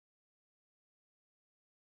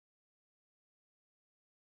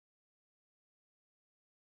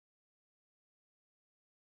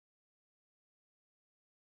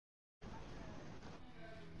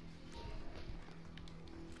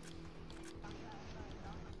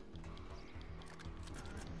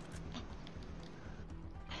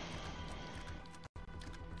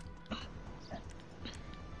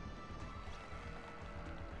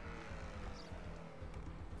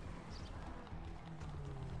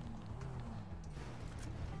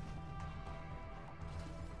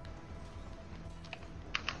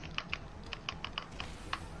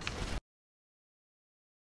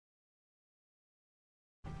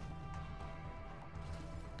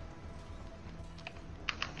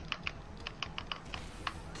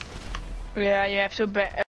Yeah, you have to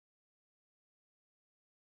bet.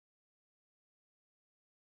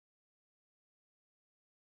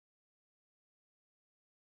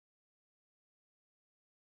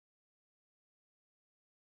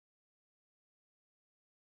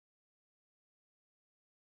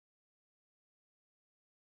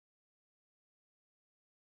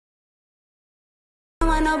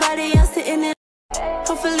 Nobody else sitting in.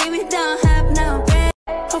 Hopefully we don't have no bread.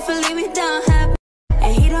 Hopefully we don't have.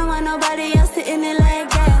 And he don't want nobody else sitting in like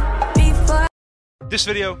that. Before. This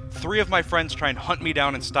video, 3 of my friends try and hunt me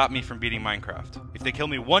down and stop me from beating Minecraft. If they kill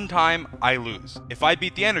me 1 time, I lose. If I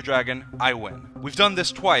beat the Ender Dragon, I win. We've done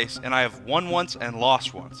this twice, and I have won once and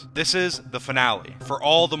lost once. This is the finale. For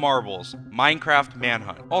all the marbles, Minecraft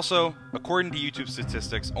Manhunt. Also, according to YouTube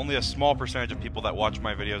statistics, only a small percentage of people that watch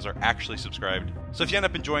my videos are actually subscribed. So if you end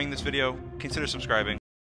up enjoying this video, consider subscribing.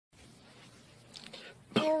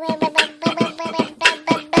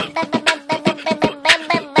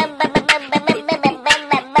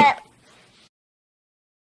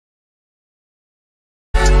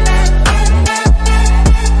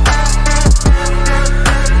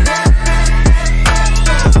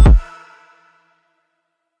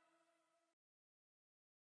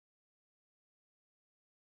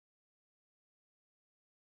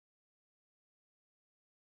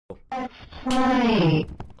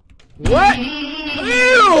 What?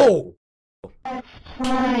 Ew!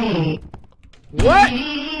 What?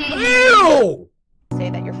 Ew! Say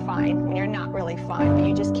that you're fine when you're not really fine, but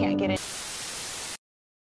you just can't get it.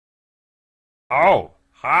 Oh,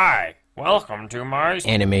 hi. Welcome to my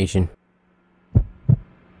Animation.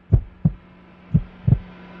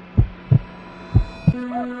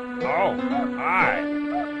 Oh, hi.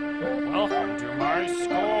 Welcome to my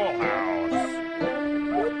schoolhouse.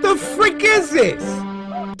 What the frick is this?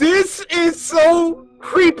 This is so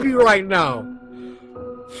creepy right now.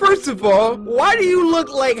 First of all, why do you look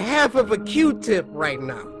like half of a Q-tip right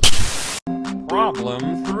now?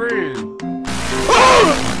 Problem 3.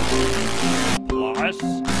 Plus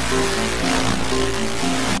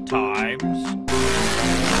times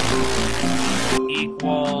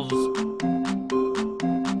equals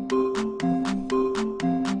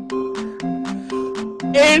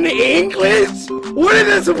In English? What is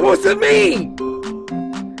that supposed to mean?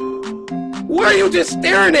 Why are you just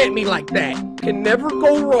staring at me like that? Can never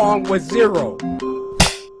go wrong with 0.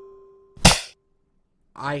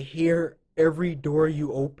 I hear every door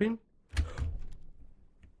you open.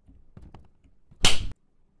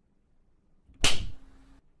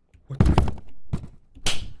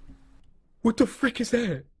 What the frick is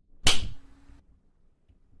that?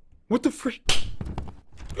 What the frick?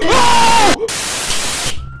 Oh!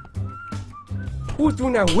 Who's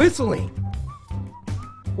doing that whistling?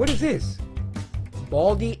 What is this?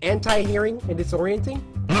 Baldy anti-hearing and disorienting?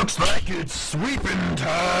 Looks like it's sweeping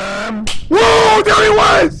time! Whoa! There he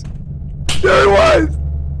was! There he was!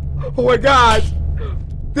 Oh my god!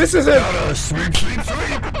 This is a... Gotta sweep, sweep,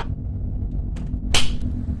 sweep!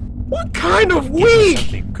 What kind of weed?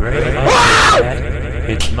 Something great. Ah!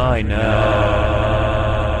 It's mine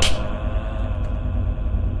now.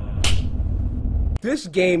 This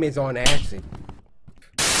game is on acid.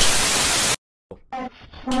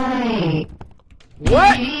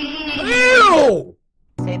 What? Ew!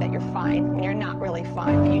 Say that you're fine when you're not really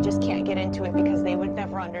fine, but you just can't get into it because they would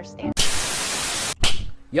never understand.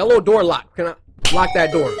 Yellow door lock. Can I lock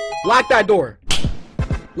that door? Lock that door.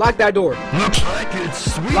 Lock that door. Looks like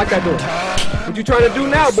it's sweeping Lock that door. time! What you trying to do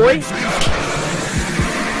now, boy? Sweep, sweep,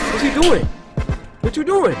 sweep. What you doing? What you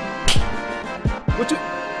doing? What you...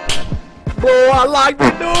 Bro, I locked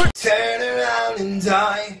the door. Turn around and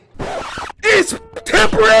die! It's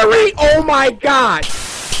temporary! Oh my god!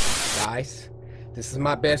 Guys, this is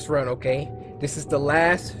my best run, okay? This is the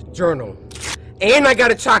last journal. And I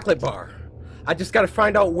got a chocolate bar. I just gotta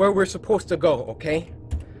find out where we're supposed to go, okay?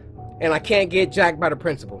 And I can't get jacked by the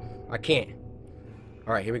principal. I can't.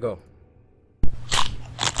 Alright, here we go.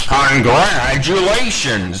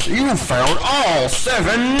 Congratulations! You found all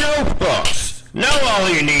 7 notebooks! Now all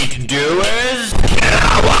you need to do is... Get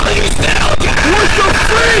out while you still can! What the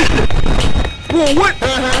freak?! Whoa, what?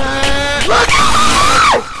 Look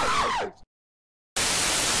out!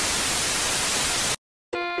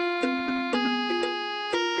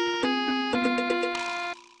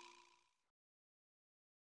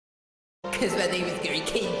 Cause my name is Gary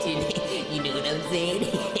Cajun, you know what I'm saying?